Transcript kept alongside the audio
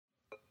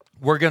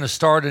We're going to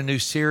start a new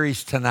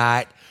series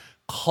tonight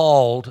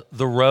called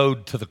The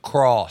Road to the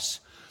Cross.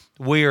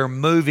 We are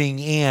moving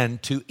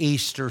into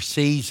Easter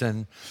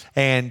season,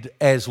 and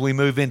as we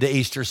move into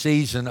Easter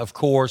season, of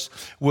course,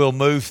 we'll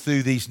move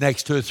through these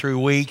next 2 or 3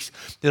 weeks.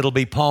 It'll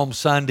be Palm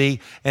Sunday,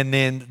 and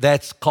then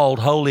that's called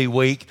Holy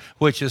Week,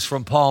 which is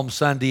from Palm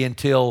Sunday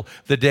until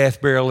the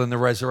death, burial, and the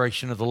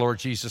resurrection of the Lord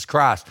Jesus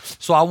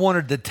Christ. So I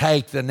wanted to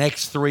take the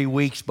next 3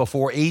 weeks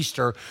before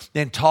Easter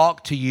and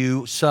talk to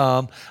you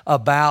some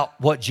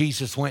about what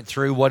Jesus went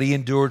through, what he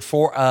endured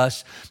for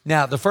us.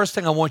 Now, the first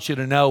thing I want you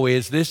to know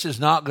is this is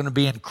not going to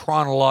be in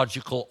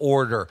chronological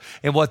order.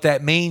 And what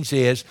that means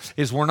is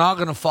we're not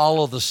going to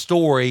follow the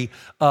story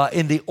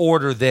in the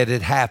order that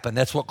it happened.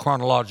 That's what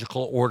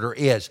chronological order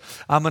is.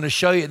 I'm going to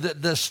show you,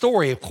 the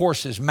story, of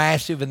course, is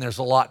massive and there's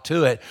a lot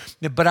to it,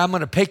 but I'm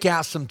going to pick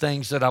out some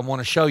things that I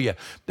want to show you.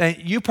 And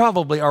you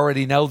probably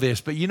already know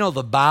this, but you know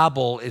the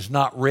Bible is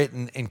not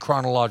written in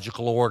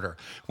chronological order.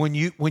 When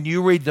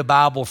you read the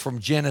Bible from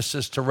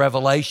Genesis to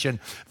Revelation,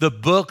 the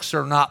books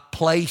are not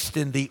placed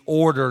in the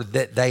order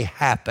that they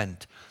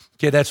happened.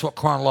 Okay, that's what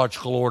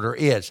chronological order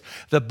is.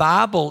 The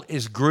Bible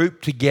is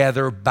grouped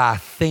together by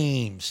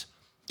themes.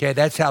 Okay,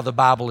 that's how the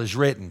Bible is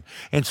written.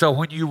 And so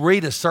when you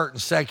read a certain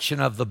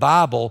section of the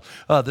Bible,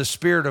 the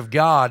Spirit of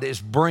God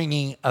is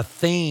bringing a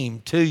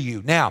theme to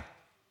you. Now,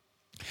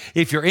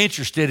 if you're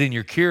interested and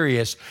you're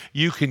curious,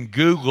 you can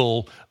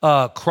Google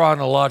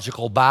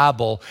chronological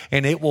Bible,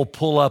 and it will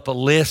pull up a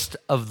list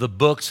of the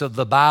books of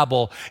the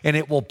Bible, and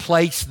it will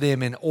place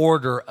them in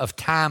order of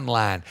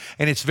timeline.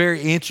 And it's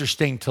very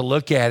interesting to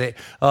look at it.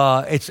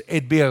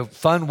 It'd be a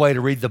fun way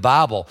to read the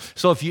Bible.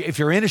 So if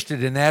you're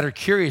interested in that or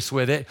curious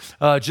with it,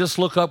 just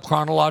look up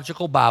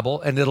chronological Bible,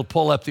 and it'll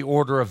pull up the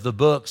order of the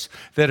books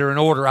that are in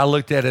order. I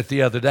looked at it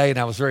the other day, and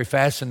I was very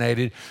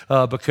fascinated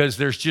because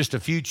there's just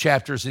a few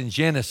chapters in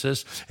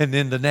Genesis, and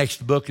then the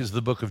next book is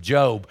the book of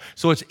Job.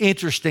 So it's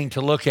interesting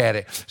to look at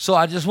it. So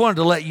I just wanted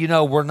to let you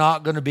know we're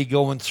not going to be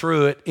going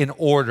through it in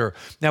order.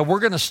 Now, we're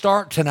going to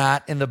start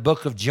tonight in the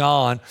book of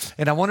John,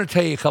 and I want to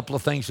tell you a couple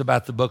of things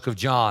about the book of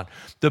John.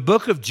 The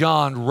book of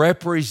John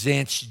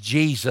represents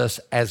Jesus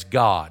as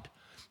God.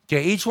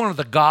 Okay, each one of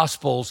the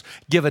Gospels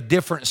give a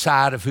different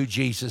side of who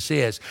Jesus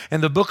is.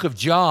 And the book of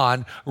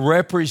John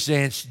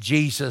represents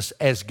Jesus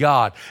as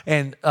God.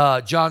 And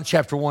John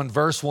chapter 1,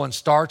 verse 1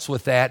 starts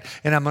with that.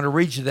 And I'm going to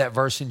read you that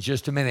verse in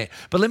just a minute.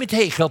 But let me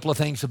tell you a couple of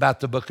things about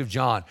the book of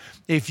John.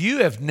 If you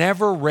have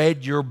never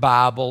read your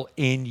Bible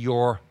in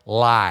your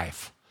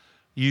life,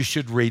 you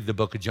should read the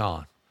book of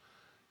John.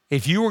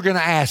 If you were going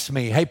to ask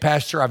me, hey,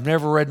 Pastor, I've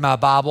never read my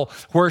Bible,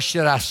 where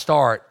should I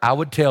start? I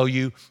would tell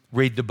you,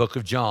 read the book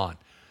of John.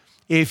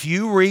 If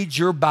you read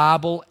your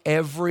Bible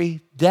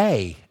every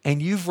day, and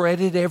you've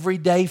read it every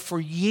day for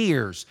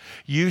years,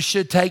 you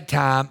should take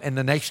time in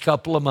the next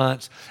couple of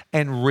months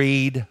and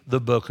read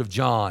the book of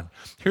John.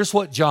 Here's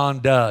what John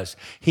does.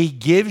 He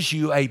gives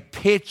you a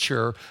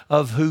picture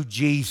of who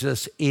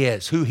Jesus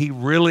is, who he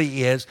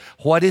really is,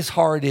 what his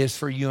heart is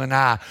for you and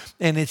I.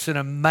 And it's an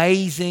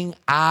amazing,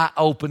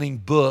 eye-opening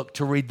book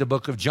to read the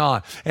book of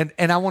John. And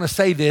I want to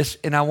say this,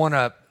 and I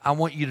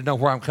want you to know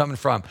where I'm coming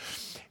from.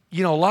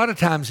 You know, a lot of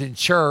times in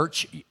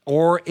church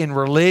or in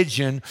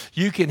religion,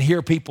 you can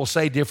hear people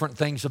say different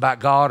things about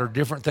God or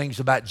different things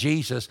about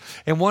Jesus.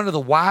 And one of the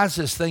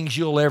wisest things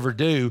you'll ever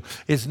do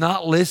is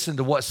not listen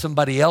to what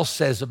somebody else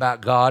says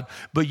about God,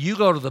 but you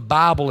go to the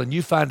Bible and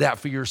you find out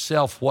for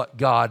yourself what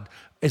God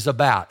is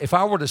about. If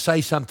I were to say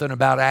something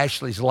about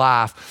Ashley's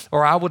life,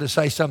 or I were to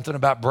say something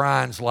about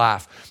Brian's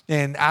life,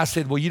 and I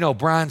said, well, you know,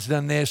 Brian's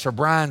done this or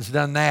Brian's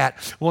done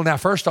that. Well, now,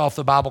 first off,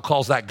 the Bible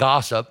calls that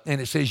gossip, and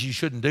it says you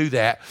shouldn't do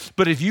that.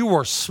 But if you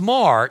were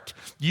smart,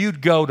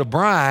 you'd go to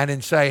Brian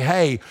and say,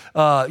 hey,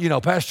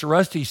 Pastor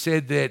Rusty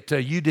said that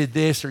you did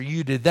this or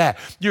you did that.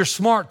 You're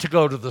smart to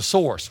go to the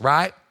source,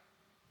 right?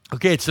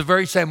 Okay, it's the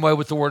very same way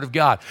with the Word of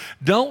God.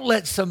 Don't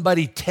let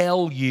somebody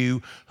tell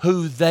you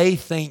who they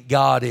think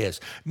God is.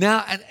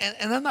 Now,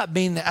 and I'm not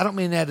mean that. I don't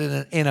mean that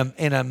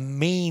in a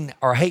mean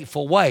or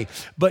hateful way.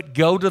 But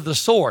go to the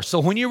source. So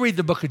when you read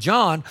the book of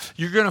John,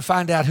 you're going to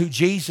find out who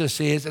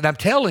Jesus is, and I'm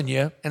telling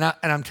you,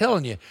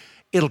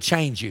 it'll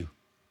change you.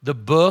 The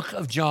book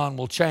of John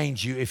will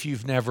change you if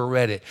you've never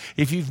read it.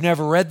 If you've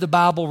never read the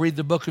Bible, read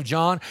the book of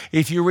John.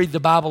 If you read the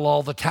Bible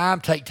all the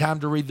time, take time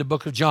to read the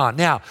book of John.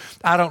 Now,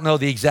 I don't know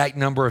the exact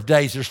number of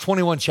days. There's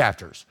 21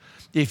 chapters.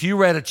 If you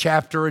read a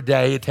chapter a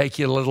day, it'd take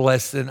you a little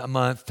less than a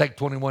month, take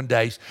 21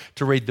 days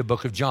to read the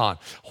book of John.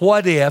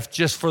 What if,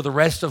 just for the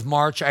rest of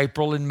March,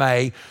 April, and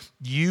May,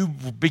 you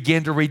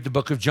begin to read the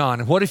book of John?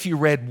 And what if you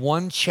read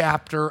one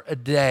chapter a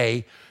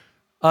day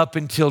up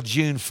until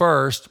June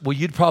 1st, well,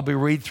 you'd probably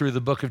read through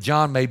the book of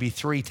John maybe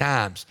 3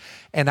 times.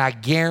 And I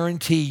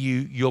guarantee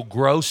you'll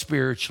grow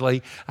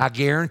spiritually. I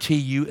guarantee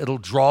you it'll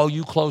draw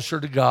you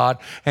closer to God,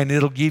 and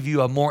it'll give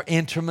you a more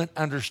intimate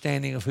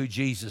understanding of who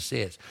Jesus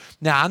is.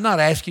 Now, I'm not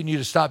asking you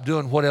to stop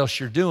doing what else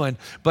you're doing,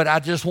 but I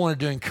just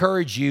wanted to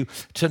encourage you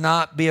to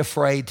not be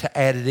afraid to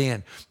add it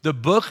in. The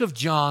book of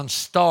John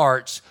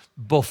starts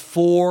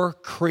before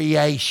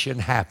creation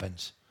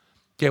happens.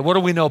 Okay, what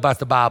do we know about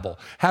the Bible?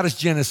 How does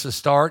Genesis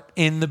start?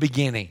 In the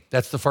beginning.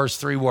 That's the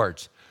first three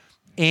words.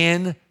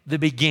 In the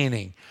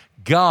beginning,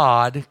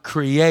 God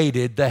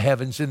created the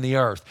heavens and the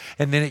earth.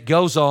 And then it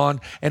goes on,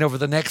 and over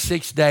the next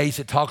 6 days,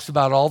 it talks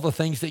about all the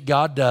things that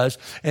God does,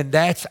 and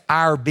that's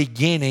our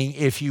beginning,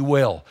 if you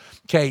will.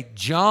 Okay,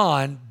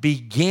 John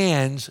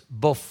begins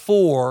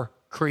before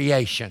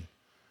creation.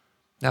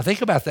 Now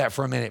think about that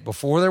for a minute.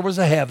 Before there was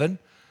a heaven,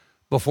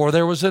 before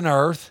there was an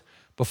earth,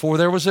 before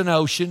there was an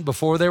ocean,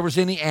 before there was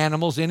any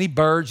animals, any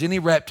birds, any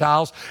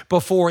reptiles,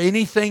 before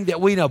anything that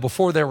we know,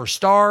 before there were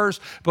stars,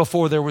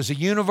 before there was a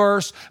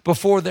universe,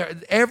 before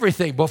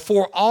everything,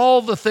 before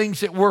all the things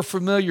that we're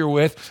familiar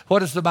with, what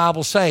does the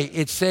Bible say?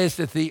 It says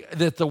that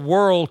the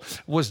world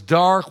was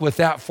dark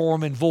without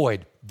form and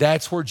void.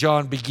 That's where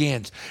John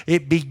begins.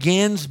 It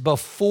begins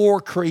before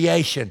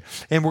creation.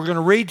 And we're going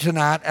to read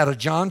tonight out of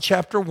John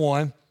chapter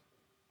 1.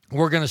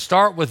 We're going to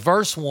start with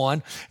verse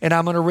 1, and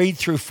I'm going to read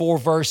through 4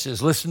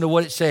 verses. Listen to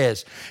what it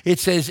says.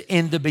 It says,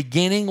 in the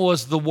beginning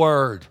was the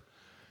Word.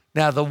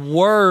 Now, the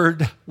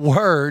word,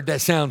 that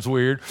sounds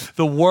weird.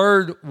 The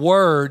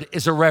word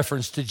is a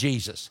reference to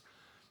Jesus.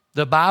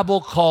 The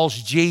Bible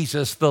calls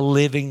Jesus the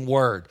living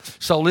Word.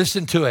 So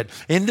listen to it.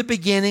 In the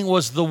beginning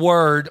was the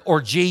Word,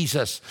 or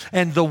Jesus,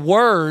 and the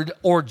Word,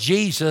 or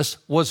Jesus,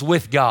 was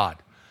with God.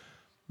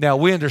 Now,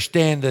 we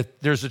understand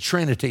that there's a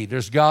Trinity.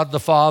 There's God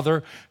the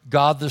Father,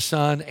 God the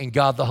Son, and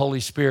God the Holy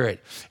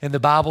Spirit. And the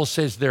Bible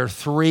says they're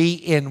 3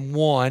 in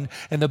 1,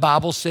 and the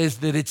Bible says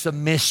that it's a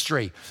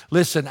mystery.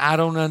 Listen, I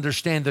don't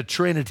understand the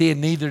Trinity,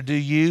 and neither do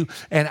you,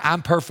 and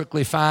I'm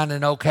perfectly fine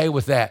and okay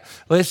with that.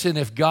 Listen,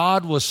 if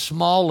God was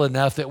small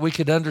enough that we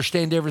could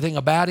understand everything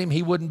about Him,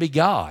 He wouldn't be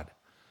God.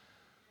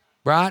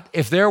 Right?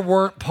 If there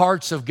weren't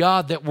parts of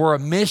God that were a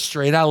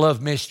mystery, and I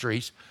love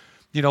mysteries.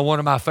 You know, one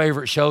of my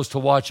favorite shows to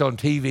watch on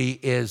TV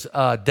is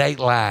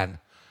Dateline.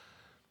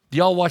 Do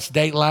y'all watch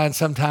Dateline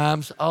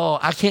sometimes? Oh,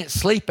 I can't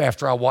sleep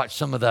after I watch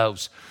some of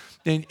those.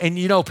 And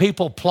you know,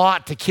 people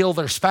plot to kill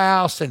their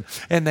spouse and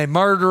they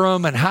murder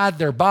them and hide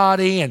their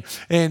body and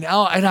you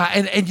know,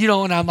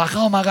 and I'm like,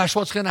 oh my gosh,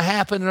 what's going to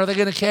happen? And are they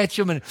going to catch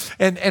them?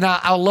 And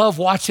I love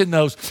watching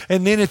those.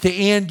 And then at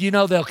the end, you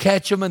know, they'll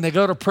catch them and they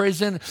go to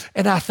prison.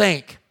 And I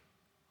think,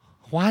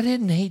 why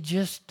didn't he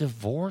just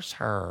divorce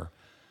her?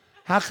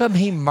 How come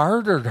he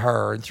murdered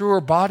her and threw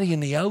her body in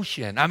the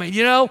ocean? I mean,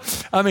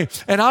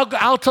 and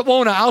I'll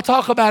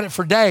talk about it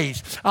for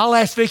days. I'll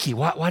ask Vicki,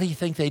 why do you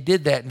think they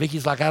did that? And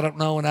Vicki's like, I don't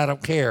know and I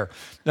don't care.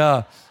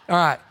 All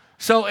right.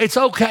 So it's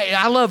okay.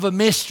 I love a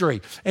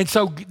mystery. And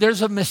so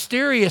there's a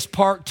mysterious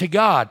part to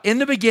God. In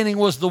the beginning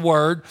was the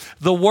Word.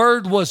 The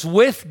Word was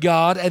with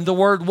God, and the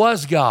Word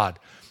was God.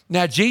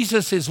 Now,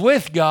 Jesus is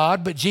with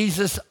God, but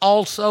Jesus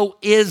also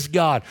is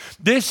God.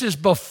 This is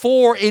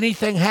before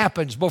anything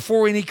happens,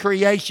 before any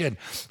creation.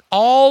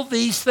 All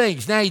these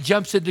things, now he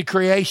jumps into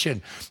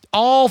creation.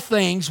 All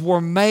things were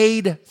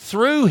made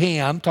through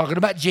him, talking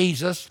about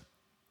Jesus,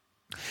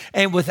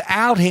 and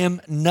without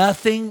him,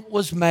 nothing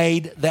was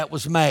made that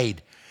was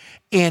made.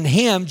 In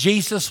him,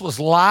 Jesus was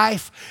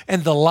life,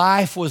 and the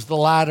life was the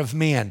light of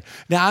men.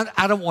 Now,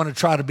 I don't want to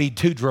try to be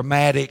too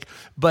dramatic,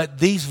 but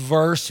these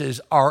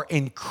verses are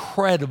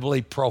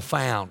incredibly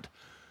profound.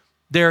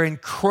 They're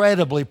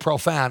incredibly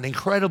profound,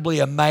 incredibly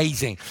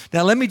amazing.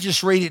 Now, let me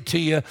just read it to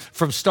you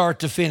from start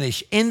to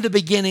finish. In the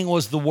beginning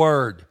was the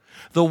Word.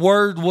 The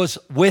Word was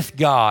with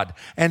God,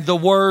 and the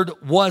Word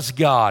was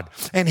God.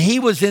 And he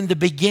was in the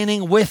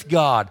beginning with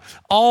God.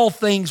 All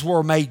things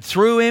were made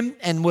through him,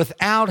 and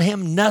without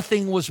him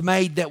nothing was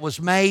made that was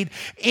made.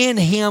 In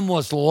him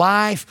was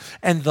life,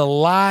 and the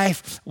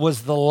life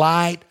was the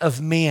light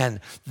of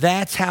men.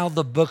 That's how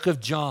the book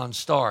of John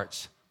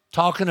starts.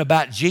 Talking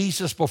about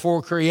Jesus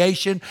before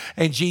creation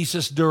and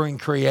Jesus during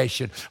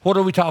creation. What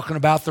are we talking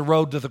about? The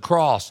road to the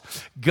cross.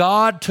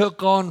 God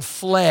took on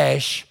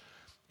flesh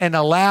and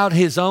allowed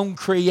his own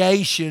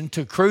creation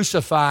to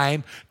crucify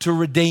him to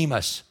redeem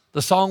us.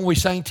 The song we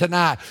sang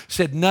tonight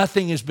said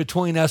nothing is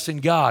between us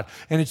and God,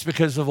 and it's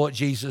because of what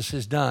Jesus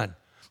has done.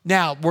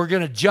 Now, we're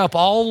going to jump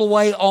all the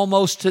way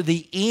almost to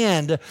the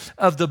end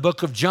of the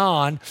book of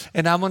John,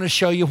 and I'm going to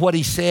show you what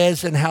he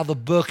says and how the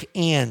book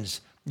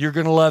ends. You're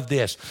going to love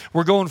this.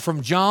 We're going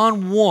from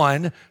John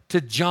 1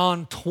 to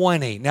John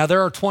 20. Now,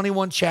 there are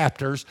 21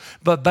 chapters,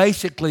 but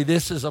basically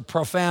this is a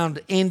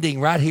profound ending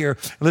right here.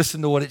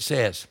 Listen to what it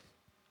says.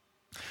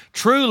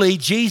 Truly,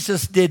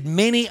 Jesus did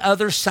many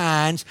other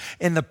signs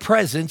in the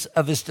presence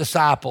of his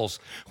disciples,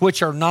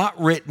 which are not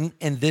written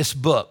in this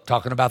book,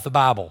 talking about the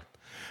Bible.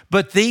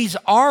 But these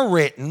are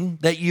written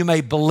that you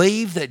may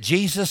believe that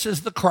Jesus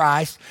is the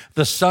Christ,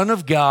 the Son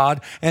of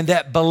God, and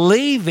that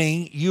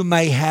believing you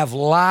may have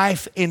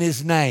life in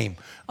his name.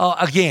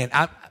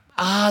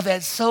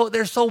 There's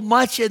so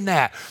much in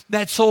that.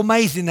 That's so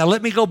amazing. Now,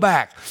 let me go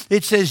back.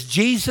 It says,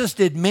 Jesus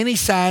did many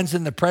signs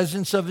in the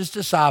presence of his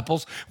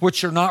disciples,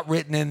 which are not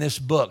written in this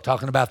book,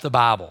 talking about the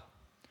Bible.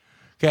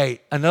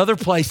 Okay, another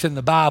place in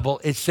the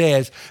Bible, it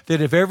says that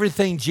if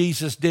everything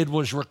Jesus did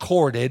was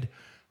recorded,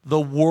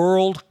 the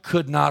world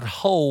could not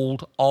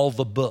hold all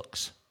the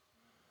books.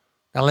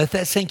 Now, let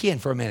that sink in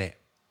for a minute.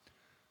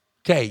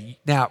 Okay,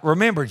 now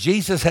remember,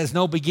 Jesus has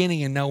no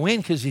beginning and no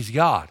end because he's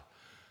God.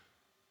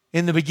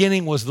 In the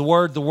beginning was the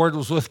Word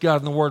was with God,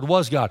 and the Word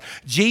was God.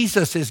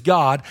 Jesus is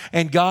God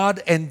and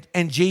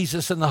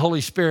Jesus and the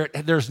Holy Spirit,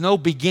 there's no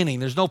beginning.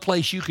 There's no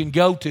place you can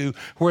go to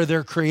where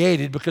they're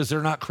created because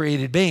they're not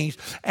created beings,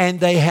 and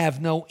they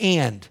have no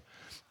end.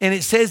 And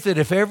it says that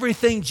if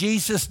everything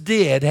Jesus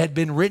did had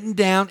been written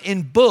down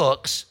in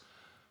books,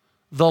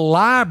 the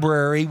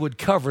library would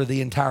cover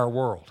the entire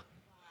world.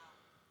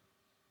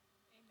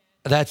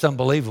 That's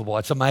unbelievable.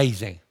 It's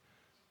amazing.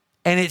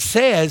 And it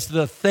says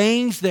the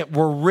things that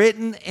were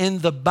written in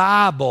the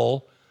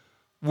Bible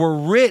were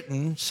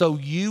written so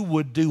you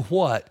would do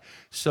what?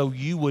 So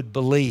you would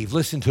believe.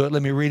 Listen to it.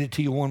 Let me read it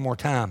to you one more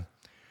time.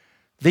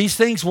 These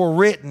things were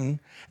written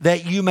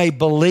that you may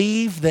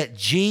believe that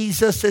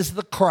Jesus is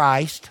the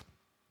Christ,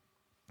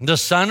 the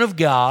Son of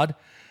God,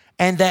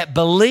 and that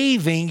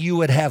believing you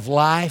would have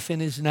life in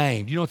his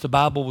name. You know what the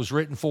Bible was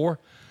written for?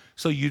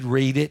 So you'd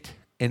read it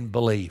and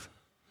believe.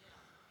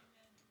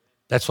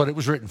 That's what it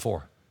was written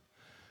for.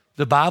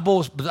 The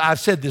Bible, I've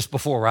said this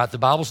before, right? The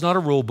Bible's not a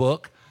rule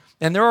book,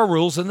 and there are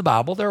rules in the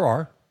Bible. There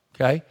are,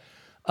 okay?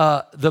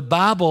 The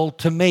Bible,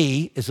 to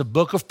me, is a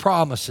book of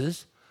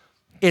promises.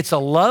 It's a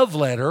love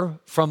letter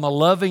from a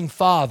loving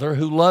Father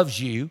who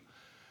loves you,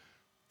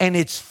 and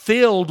it's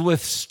filled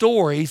with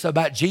stories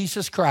about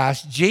Jesus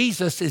Christ.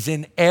 Jesus is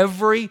in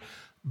every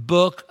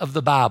book of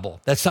the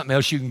Bible. That's something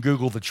else you can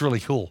Google that's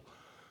really cool.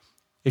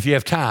 If you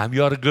have time,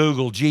 you ought to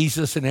Google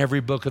Jesus in every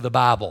book of the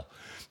Bible.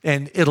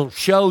 And it'll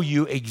show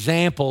you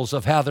examples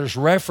of how there's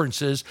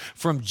references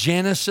from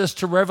Genesis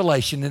to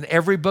Revelation in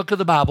every book of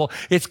the Bible.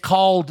 It's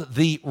called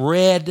the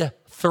red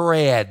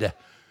thread.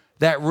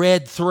 That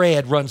red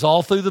thread runs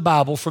all through the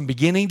Bible from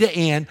beginning to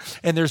end,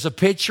 and there's a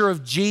picture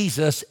of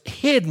Jesus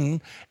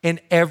hidden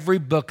in every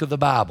book of the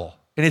Bible.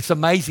 And it's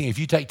amazing if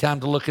you take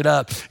time to look it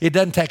up. It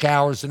doesn't take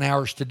hours and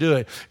hours to do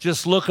it.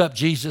 Just look up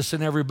Jesus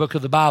in every book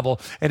of the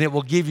Bible, and it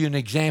will give you an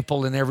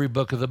example in every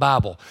book of the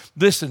Bible.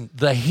 Listen,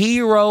 the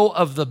hero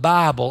of the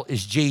Bible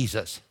is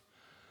Jesus.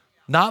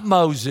 Not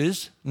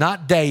Moses,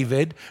 not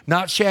David,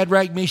 not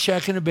Shadrach,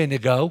 Meshach, and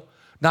Abednego,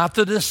 not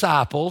the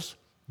disciples.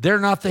 They're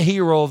not the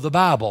hero of the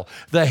Bible.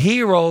 The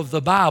hero of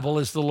the Bible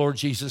is the Lord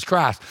Jesus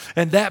Christ.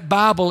 And that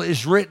Bible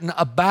is written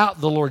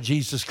about the Lord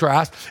Jesus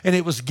Christ, and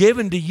it was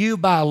given to you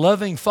by a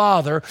loving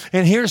Father.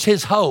 And here's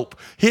his hope.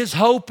 His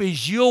hope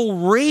is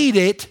you'll read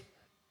it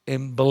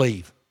and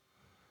believe.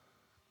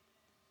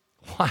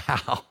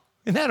 Wow.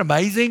 Isn't that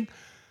amazing?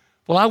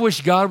 Well, I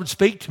wish God would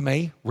speak to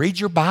me. Read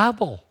your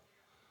Bible.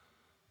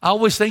 I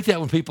always think that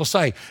when people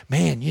say,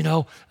 man,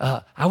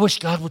 I wish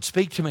God would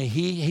speak to me.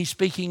 He's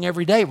speaking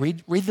every day.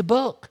 Read the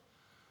book.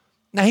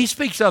 Now, he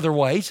speaks other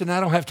ways, and I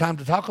don't have time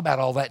to talk about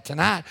all that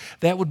tonight.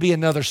 That would be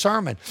another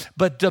sermon.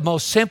 But the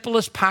most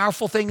simplest,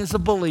 powerful thing as a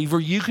believer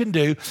you can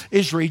do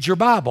is read your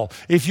Bible.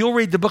 If you'll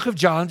read the book of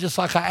John, just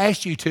like I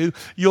asked you to,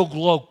 you'll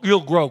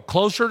grow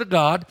closer to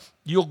God.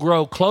 You'll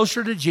grow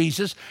closer to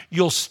Jesus.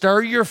 You'll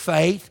stir your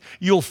faith.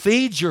 You'll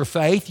feed your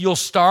faith. You'll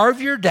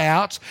starve your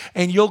doubts,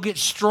 and you'll get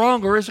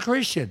stronger as a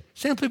Christian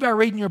simply by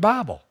reading your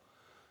Bible.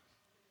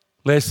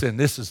 Listen,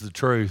 this is the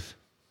truth.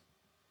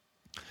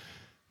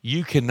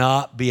 You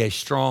cannot be a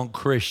strong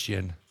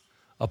Christian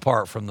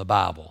apart from the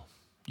Bible.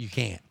 You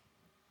can't.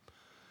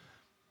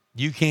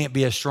 You can't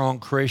be a strong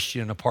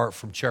Christian apart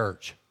from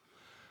church.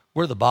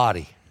 We're the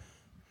body.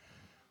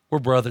 We're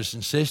brothers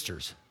and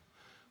sisters.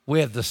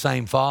 We have the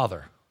same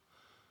Father.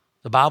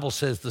 The Bible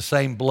says the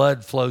same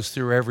blood flows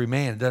through every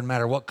man. It doesn't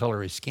matter what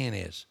color his skin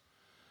is.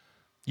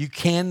 You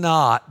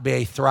cannot be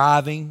a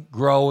thriving,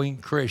 growing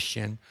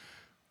Christian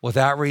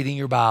without reading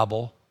your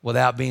Bible,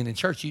 without being in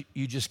church.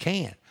 You just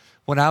can't.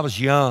 When I was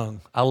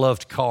young, I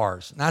loved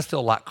cars. And I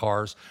still like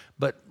cars,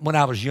 but when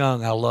I was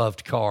young, I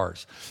loved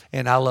cars.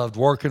 And I loved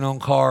working on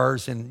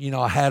cars. And,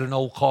 I had an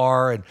old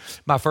car. And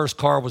my first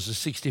car was a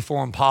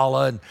 64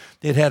 Impala. And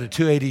it had a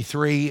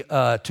 283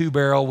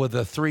 two-barrel with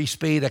a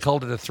 3-speed. I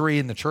called it a 3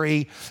 in the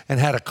tree, and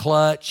had a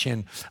clutch.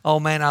 And, oh,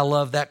 man, I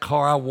loved that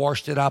car. I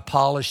washed it. I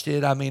polished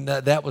it. I mean,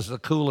 that was the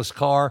coolest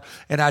car.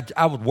 And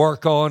I would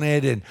work on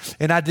it.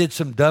 And I did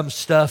some dumb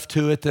stuff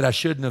to it that I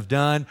shouldn't have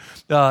done.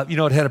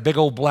 It had a big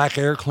old black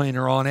air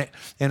cleaner on it.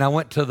 And I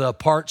went to the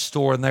parts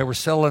store, and they were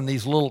selling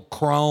these little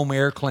chrome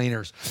air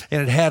cleaners,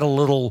 and it had a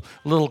little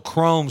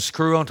chrome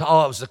screw on top.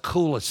 Oh, it was the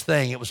coolest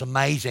thing. It was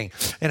amazing.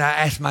 And I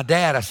asked my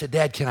dad, I said,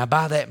 Dad, can I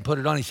buy that and put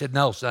it on? He said,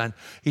 no, son.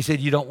 He said,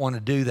 you don't want to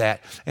do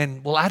that.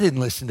 And well, I didn't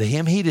listen to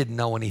him. He didn't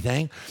know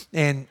anything.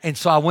 And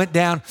so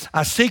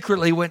I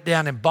secretly went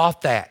down and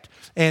bought that.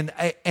 And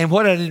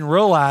what I didn't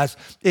realize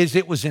is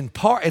it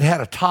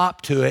had a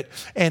top to it,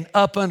 and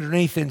up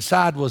underneath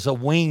inside was a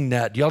wing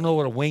nut. Do y'all know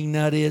what a wing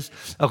nut is?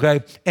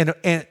 Okay.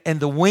 And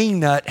the wing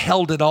nut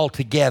held it all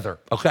together.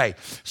 Okay.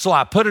 So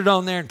I put it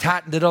on there and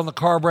tightened it on the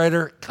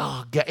carburetor.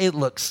 Oh, God, it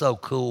looked so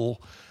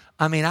cool.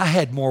 I mean, I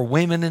had more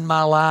women in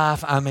my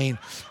life. I mean,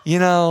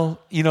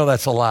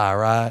 that's a lie,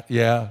 right?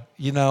 Yeah.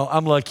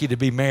 I'm lucky to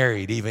be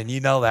married even. You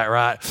know that,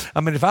 right?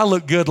 I mean, if I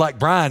looked good like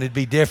Brian, it'd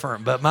be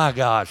different, but my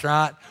gosh,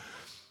 right?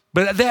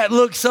 But that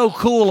looked so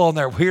cool on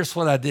there. Here's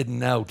what I didn't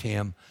know,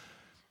 Tim.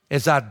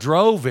 As I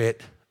drove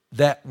it,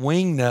 that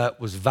wing nut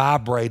was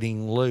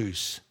vibrating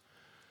loose.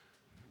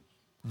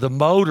 The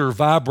motor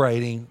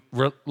vibrating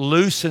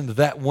loosened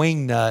that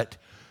wing nut.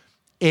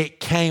 It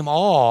came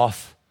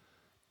off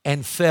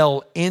and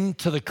fell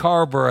into the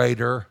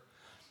carburetor,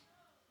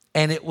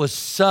 and it was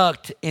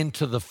sucked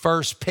into the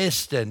first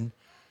piston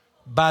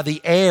by the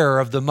air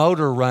of the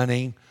motor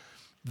running.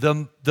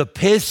 The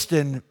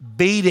piston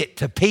beat it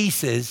to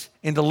pieces,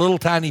 into little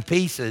tiny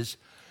pieces,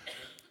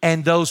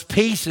 and those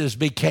pieces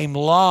became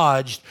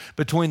lodged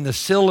between the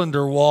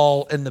cylinder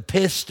wall and the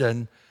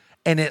piston,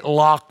 and it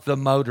locked the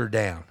motor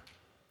down.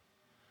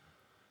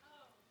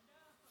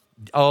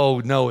 Oh,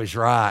 no is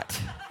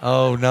right.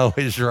 Oh, no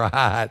is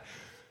right.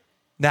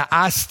 Now,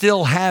 I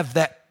still have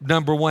that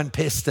number one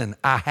piston.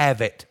 I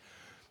have it.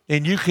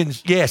 And you can,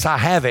 yes, I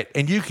have it.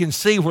 And you can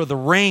see where the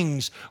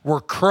rings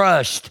were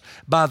crushed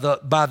by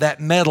that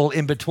metal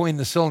in between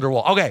the cylinder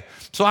wall. Okay,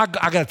 so I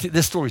got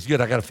this story's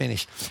good. I got to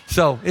finish.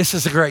 So this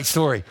is a great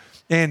story.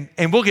 And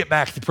we'll get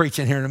back to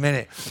preaching here in a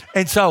minute.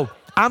 And so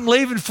I'm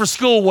leaving for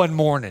school one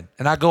morning,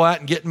 and I go out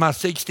and get my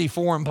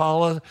 64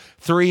 Impala,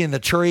 3 in the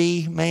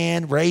tree,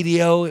 man,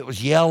 radio. It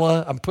was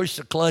yellow. I'm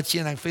pushing the clutch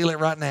in. I feel it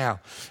right now,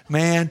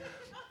 man.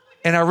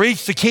 And I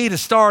reach the key to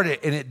start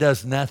it, and it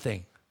does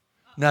nothing.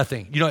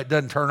 Nothing. You know, it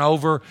doesn't turn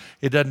over.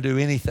 It doesn't do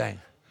anything.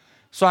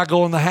 So I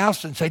go in the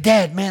house and say,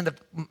 Dad, man,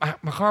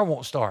 my car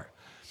won't start.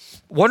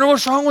 Wonder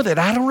what's wrong with it.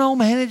 I don't know,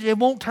 man. It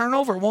won't turn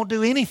over. It won't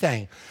do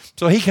anything.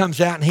 So he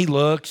comes out and he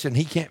looks and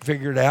he can't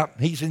figure it out.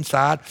 He's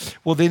inside.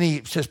 Well, then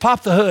he says,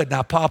 pop the hood. And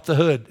I pop the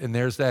hood, and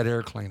there's that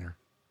air cleaner.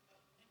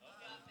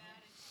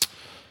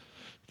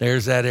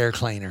 There's that air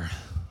cleaner.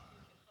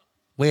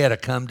 We had a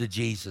come to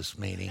Jesus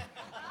meeting.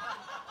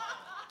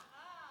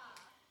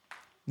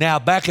 Now,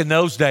 back in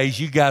those days,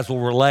 you guys will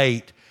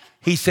relate.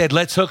 He said,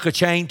 let's hook a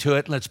chain to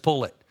it and let's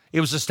pull it. It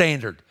was a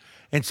standard.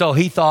 And so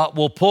he thought,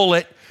 we'll pull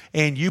it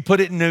and you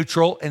put it in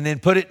neutral and then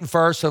put it in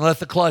first and let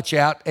the clutch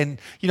out and,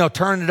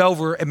 turn it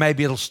over and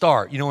maybe it'll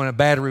start. When a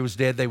battery was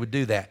dead, they would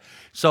do that.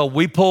 So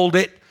we pulled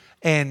it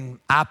and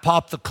I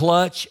popped the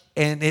clutch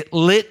and it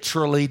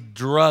literally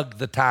drug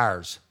the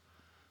tires.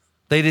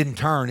 They didn't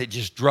turn, it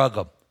just drug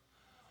them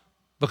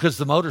because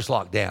the motor's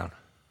locked down.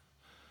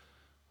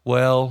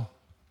 Well,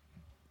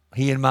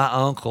 he and my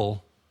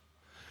uncle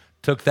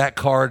took that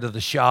car to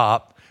the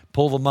shop,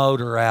 pulled the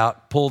motor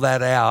out, pulled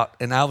that out,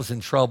 and I was in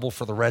trouble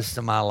for the rest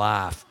of my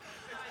life.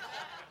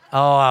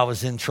 Oh, I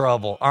was in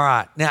trouble. All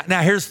right.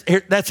 Now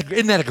isn't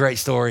that a great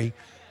story?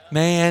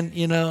 Man,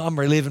 I'm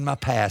reliving my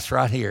past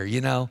right here,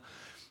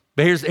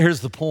 But here's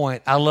the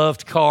point. I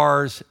loved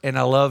cars, and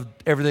I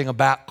loved everything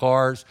about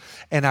cars,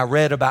 and I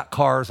read about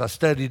cars. I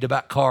studied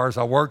about cars.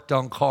 I worked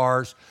on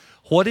cars.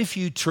 What if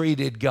you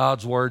treated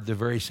God's word the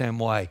very same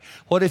way?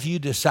 What if you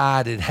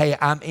decided, hey,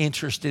 I'm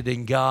interested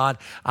in God.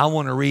 I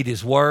want to read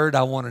his word.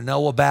 I want to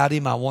know about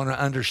him. I want to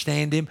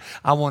understand him.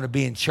 I want to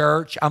be in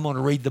church. I'm going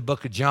to read the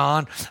book of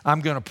John. I'm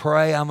going to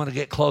pray. I'm going to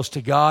get close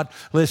to God.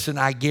 Listen,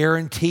 I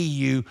guarantee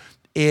you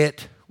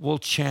it will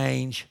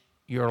change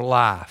your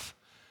life.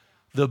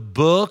 The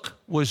book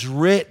was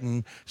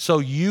written so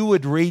you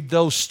would read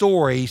those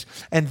stories,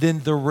 and then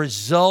the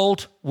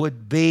result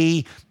would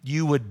be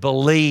you would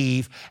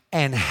believe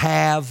and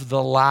have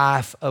the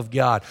life of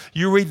God.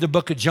 You read the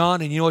book of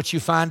John, and you know what you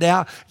find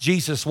out?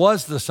 Jesus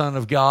was the Son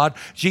of God.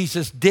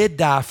 Jesus did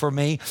die for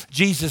me.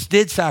 Jesus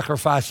did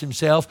sacrifice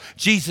himself.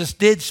 Jesus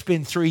did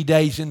spend 3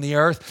 days in the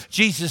earth.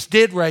 Jesus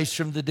did raise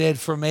from the dead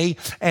for me,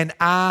 and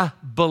I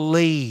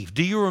believe.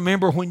 Do you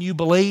remember when you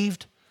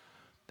believed?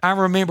 I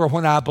remember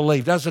when I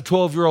believed. I was a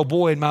 12-year-old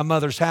boy in my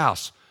mother's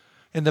house,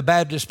 and the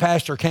Baptist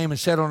pastor came and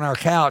sat on our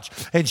couch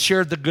and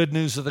shared the good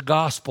news of the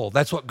gospel.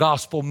 That's what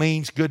gospel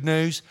means, good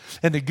news.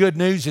 And the good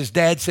news is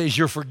Dad says,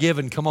 you're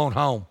forgiven, come on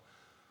home.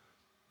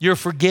 You're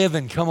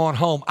forgiven, come on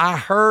home. I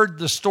heard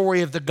the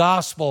story of the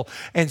gospel,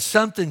 and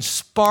something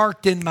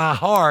sparked in my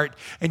heart.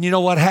 And you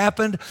know what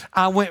happened?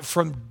 I went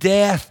from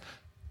death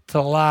to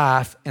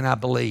life, and I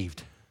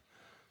believed.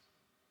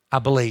 I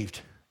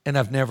believed, and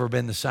I've never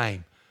been the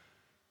same.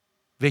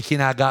 Vicki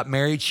and I got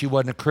married. She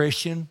wasn't a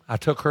Christian. I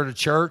took her to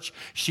church.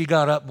 She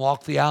got up and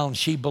walked the aisle and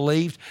she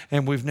believed,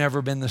 and we've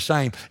never been the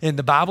same. And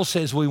the Bible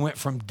says we went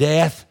from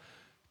death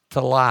to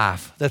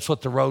life. That's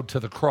what the road to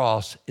the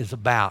cross is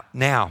about.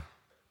 Now,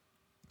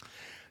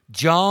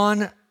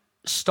 John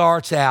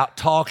starts out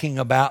talking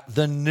about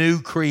the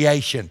new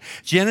creation.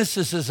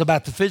 Genesis is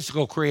about the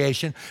physical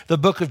creation. The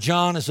book of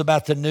John is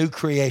about the new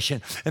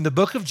creation. And the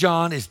book of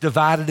John is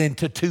divided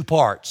into 2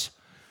 parts.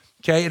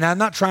 Okay, and I'm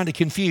not trying to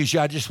confuse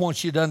you. I just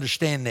want you to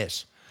understand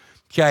this.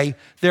 Okay,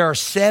 there are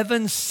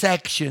 7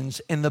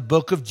 sections in the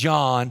book of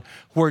John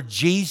where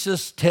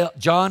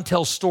John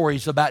tells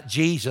stories about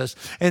Jesus,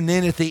 and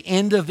then at the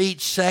end of each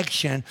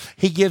section,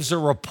 he gives a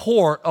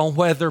report on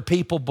whether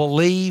people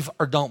believe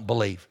or don't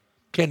believe.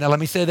 Okay, now let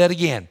me say that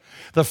again.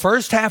 The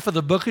first half of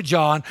the book of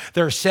John,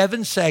 there are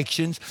 7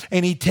 sections,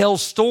 and he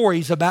tells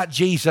stories about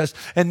Jesus.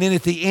 And then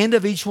at the end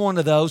of each one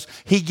of those,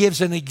 he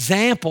gives an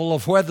example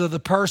of whether the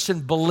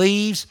person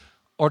believes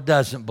or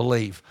doesn't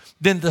believe.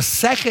 Then the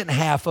second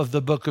half of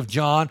the book of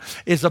John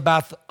is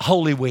about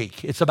Holy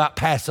Week. It's about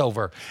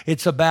Passover.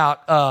 It's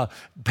about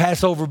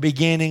Passover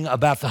beginning,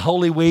 about the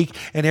Holy Week,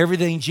 and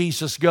everything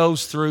Jesus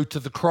goes through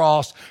to the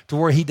cross, to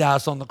where he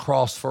dies on the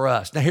cross for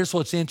us. Now, here's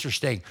what's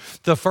interesting.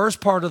 The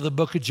first part of the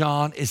book of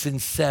John is in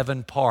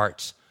 7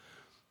 parts.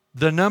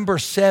 The number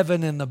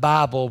 7 in the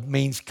Bible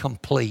means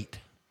complete.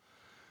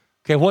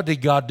 Okay, what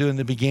did God do in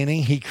the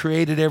beginning? He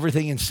created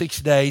everything in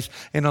 6 days,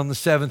 and on the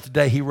 7th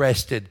day he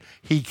rested.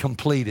 He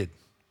completed.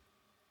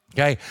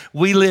 Okay,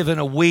 we live in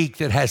a week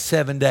that has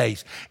 7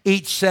 days.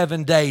 Each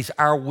 7 days,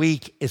 our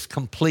week is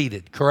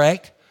completed,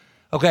 correct?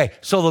 Okay,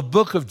 so the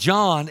book of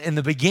John in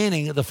the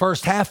beginning, the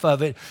first half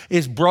of it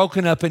is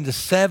broken up into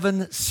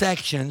 7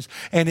 sections,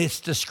 and it's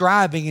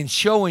describing and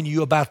showing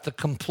you about the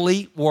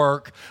complete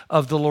work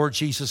of the Lord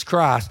Jesus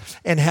Christ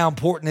and how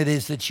important it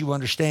is that you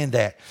understand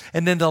that.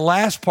 And then the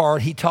last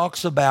part, he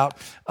talks about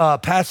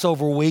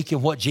Passover week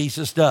and what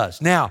Jesus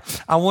does. Now,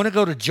 I want to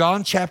go to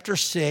John chapter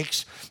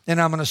 6,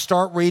 and I'm going to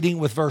start reading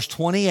with verse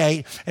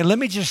 28. And let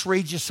me just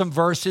read you some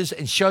verses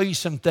and show you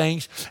some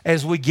things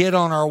as we get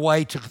on our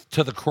way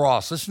to the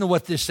cross. Listen to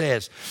what this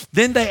says.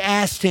 Then they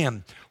asked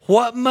him,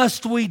 "What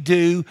must we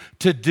do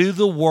to do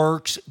the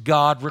works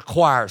God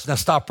requires?" Now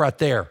stop right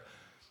there.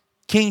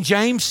 King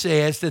James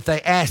says that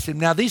they asked him.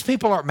 Now these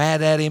people aren't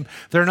mad at him.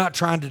 They're not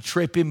trying to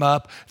trip him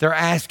up. They're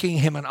asking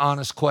him an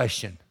honest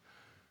question.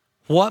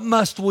 What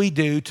must we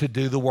do to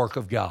do the work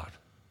of God?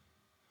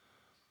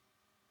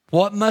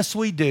 What must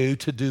we do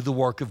to do the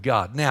work of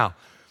God? Now,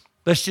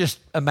 let's just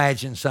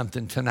imagine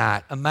something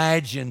tonight.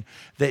 Imagine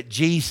that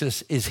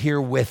Jesus is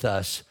here with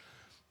us,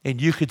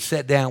 and you could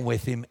sit down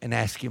with him and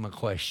ask him a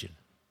question.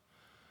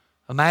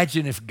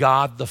 Imagine if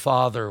God the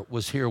Father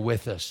was here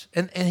with us.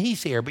 And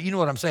he's here, but you know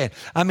what I'm saying.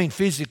 I mean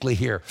physically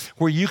here,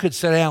 where you could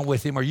sit down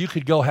with him, or you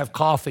could go have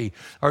coffee,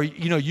 or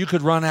you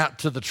could run out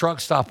to the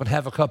truck stop and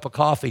have a cup of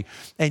coffee,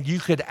 and you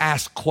could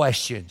ask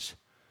questions.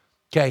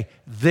 Okay,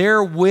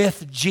 they're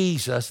with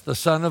Jesus, the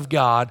Son of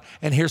God,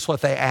 and here's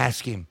what they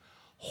ask him.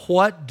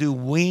 What do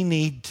we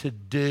need to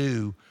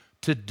do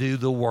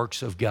the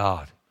works of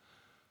God?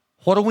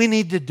 What do we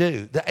need to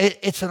do?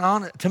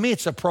 To me,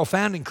 it's a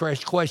profound and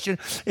correct question.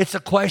 It's a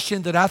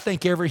question that I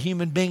think every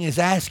human being is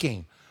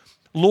asking.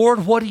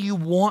 Lord, what do you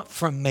want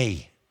from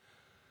me?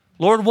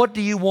 Lord, what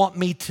do you want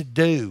me to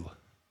do?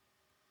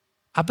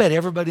 I bet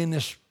everybody in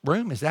this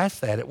room has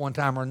asked that at one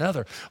time or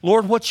another.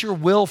 Lord, what's your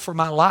will for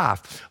my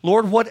life?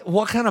 Lord,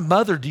 what kind of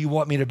mother do you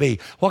want me to be?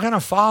 What kind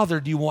of father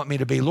do you want me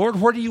to be? Lord,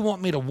 where do you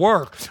want me to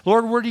work?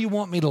 Lord, where do you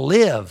want me to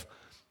live?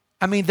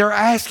 I mean, they're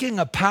asking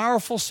a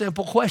powerful,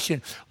 simple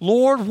question.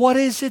 Lord, what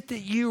is it that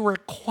you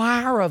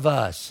require of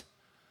us?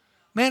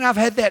 Man, I've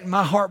had that in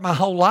my heart my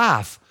whole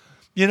life.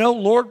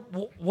 Lord,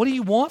 what do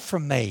you want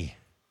from me?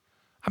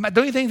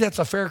 Don't you think that's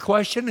a fair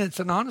question? It's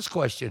an honest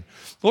question.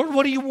 Lord,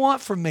 what do you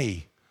want from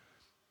me?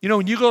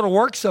 When you go to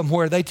work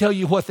somewhere, they tell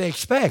you what they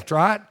expect,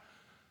 right?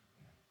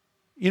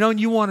 And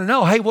you want to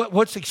know, hey,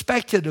 what's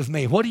expected of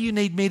me? What do you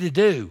need me to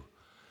do?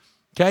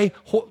 Okay,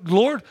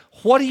 Lord,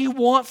 what do you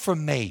want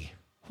from me?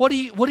 What do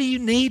you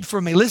need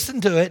from me? Listen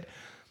to it.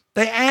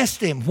 They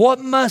asked him, what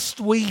must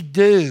we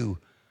do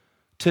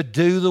to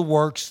do the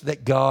works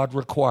that God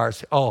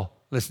requires? Oh,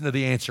 listen to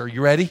the answer. Are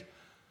you ready?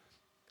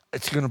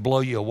 It's going to blow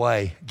you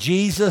away.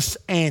 Jesus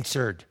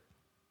answered,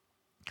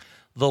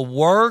 the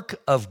work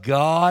of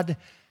God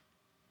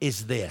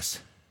is this.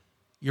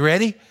 You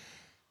ready?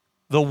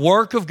 The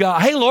work of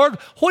God. Hey, Lord,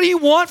 what do you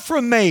want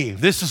from me?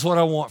 This is what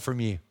I want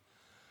from you.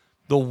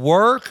 The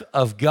work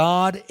of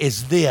God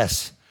is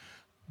this.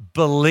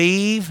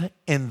 Believe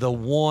in the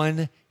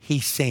one he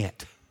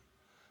sent.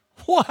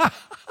 What?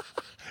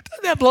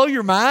 Doesn't that blow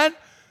your mind?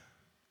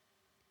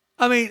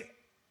 I mean,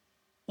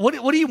 what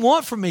do you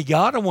want from me,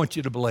 God? I want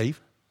you to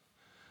believe.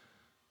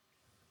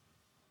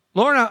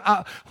 Lord,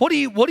 what do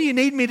you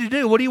need me to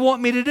do? What do you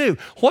want me to do?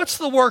 What's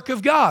the work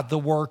of God? The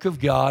work of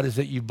God is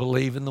that you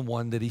believe in the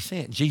one that he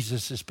sent.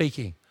 Jesus is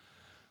speaking.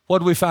 What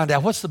do we find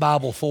out? What's the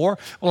Bible for?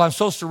 Well, I'm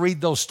supposed to read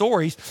those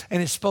stories,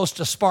 and it's supposed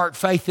to spark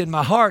faith in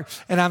my heart,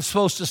 and I'm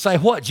supposed to say,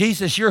 what?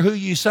 Jesus, you're who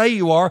you say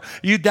you are.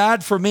 You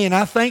died for me, and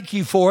I thank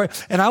you for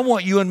it, and I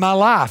want you in my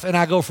life, and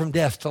I go from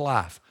death to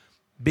life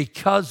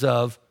because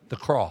of the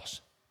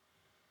cross.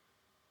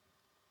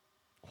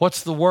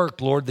 What's the work,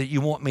 Lord, that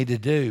you want me to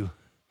do?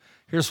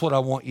 Here's what I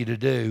want you to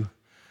do.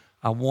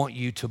 I want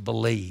you to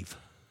believe.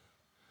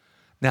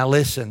 Now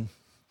listen,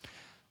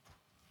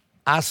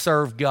 I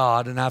serve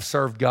God, and I've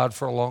served God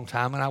for a long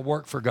time, and I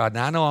work for God.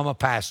 Now, I know I'm a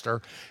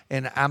pastor,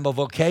 and I'm a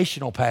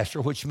vocational pastor,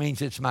 which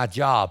means it's my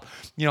job.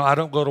 I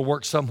don't go to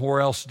work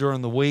somewhere else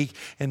during the week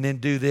and then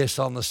do this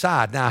on the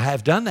side. Now, I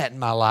have done that in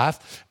my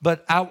life,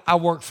 but I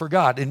work for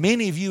God. And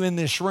many of you in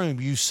this room,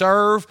 you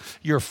serve,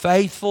 you're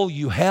faithful,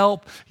 you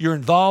help, you're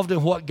involved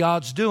in what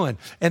God's doing,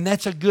 and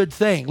that's a good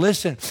thing.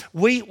 Listen,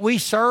 we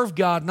serve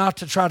God not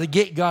to try to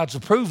get God's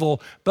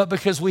approval, but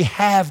because we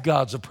have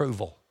God's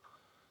approval.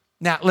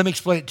 Now, let me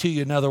explain it to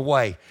you another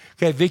way.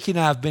 Okay, Vicki and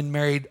I have been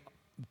married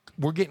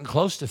we're getting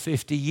close to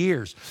 50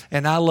 years.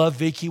 And I love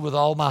Vicki with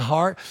all my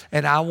heart,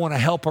 and I want to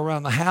help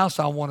around the house.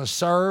 I want to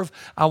serve.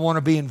 I want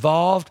to be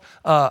involved.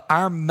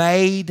 Our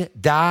maid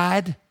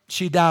died.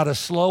 She died a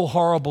slow,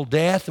 horrible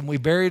death, and we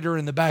buried her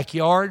in the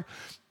backyard.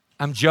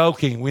 I'm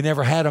joking. We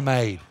never had a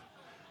maid.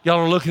 Y'all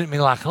are looking at me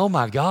like, oh,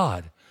 my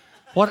God.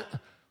 What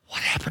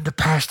happened to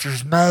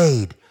Pastor's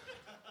maid?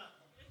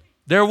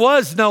 There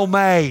was no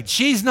maid.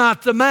 She's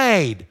not the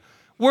maid.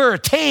 We're a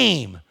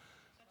team.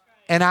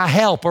 And I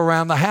help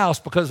around the house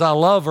because I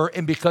love her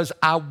and because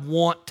I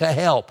want to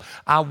help.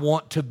 I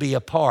want to be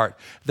a part.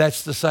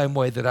 That's the same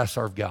way that I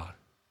serve God.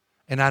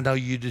 And I know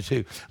you do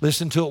too.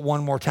 Listen to it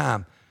one more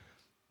time.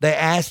 They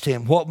asked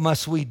him, what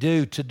must we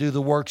do to do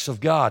the works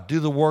of God? Do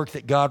the work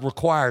that God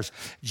requires.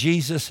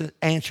 Jesus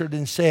answered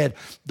and said,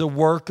 the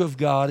work of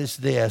God is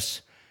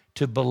this,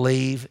 to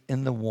believe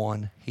in the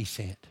one he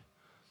sent.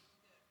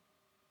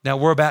 Now,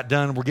 we're about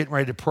done. We're getting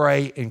ready to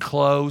pray and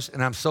close,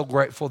 and I'm so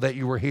grateful that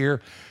you were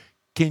here.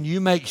 Can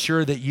you make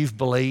sure that you've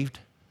believed?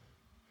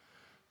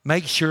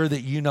 Make sure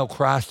that you know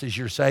Christ as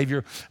your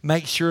Savior.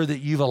 Make sure that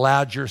you've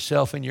allowed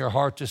yourself in your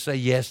heart to say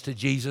yes to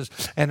Jesus.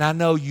 And I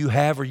know you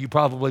have, or you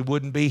probably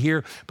wouldn't be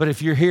here, but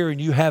if you're here and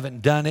you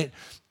haven't done it,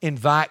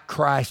 invite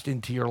Christ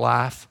into your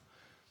life.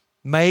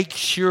 Make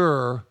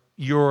sure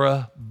you're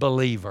a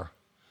believer,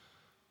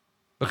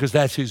 because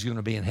that's who's going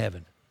to be in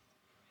heaven.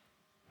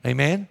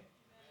 Amen?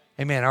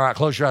 Amen. All right,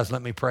 close your eyes.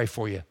 Let me pray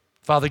for you.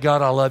 Father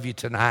God, I love you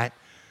tonight.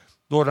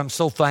 Lord, I'm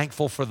so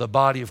thankful for the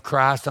body of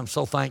Christ. I'm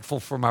so thankful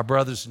for my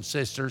brothers and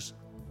sisters.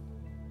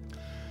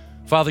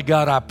 Father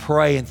God, I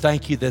pray and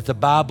thank you that the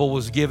Bible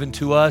was given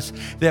to us,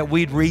 that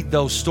we'd read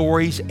those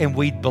stories and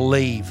we'd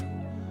believe.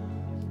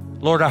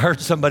 Lord, I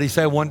heard somebody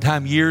say one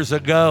time years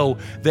ago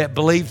that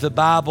believe the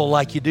Bible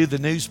like you do the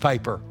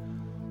newspaper.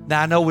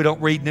 Now, I know we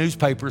don't read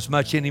newspapers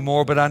much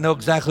anymore, but I know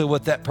exactly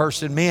what that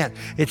person meant.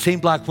 It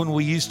seemed like when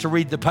we used to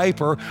read the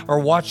paper or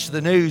watch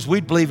the news,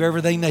 we'd believe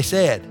everything they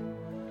said.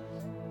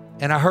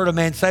 And I heard a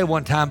man say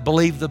one time,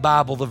 believe the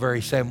Bible the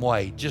very same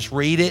way. Just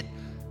read it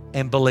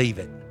and believe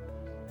it.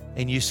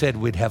 And you said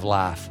we'd have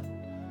life.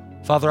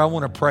 Father, I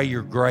want to pray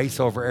your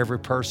grace over every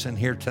person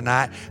here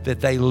tonight,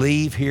 that they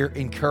leave here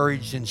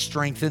encouraged and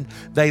strengthened.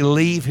 They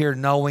leave here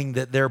knowing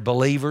that they're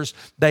believers.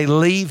 They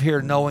leave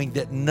here knowing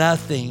that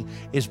nothing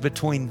is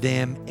between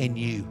them and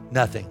you.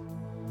 Nothing.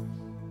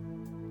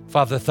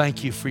 Father,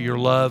 thank you for your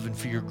love and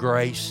for your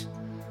grace.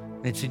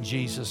 And it's in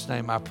Jesus'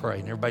 name I pray.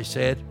 And everybody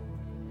said,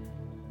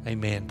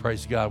 amen.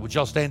 Praise God. Would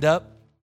y'all stand up?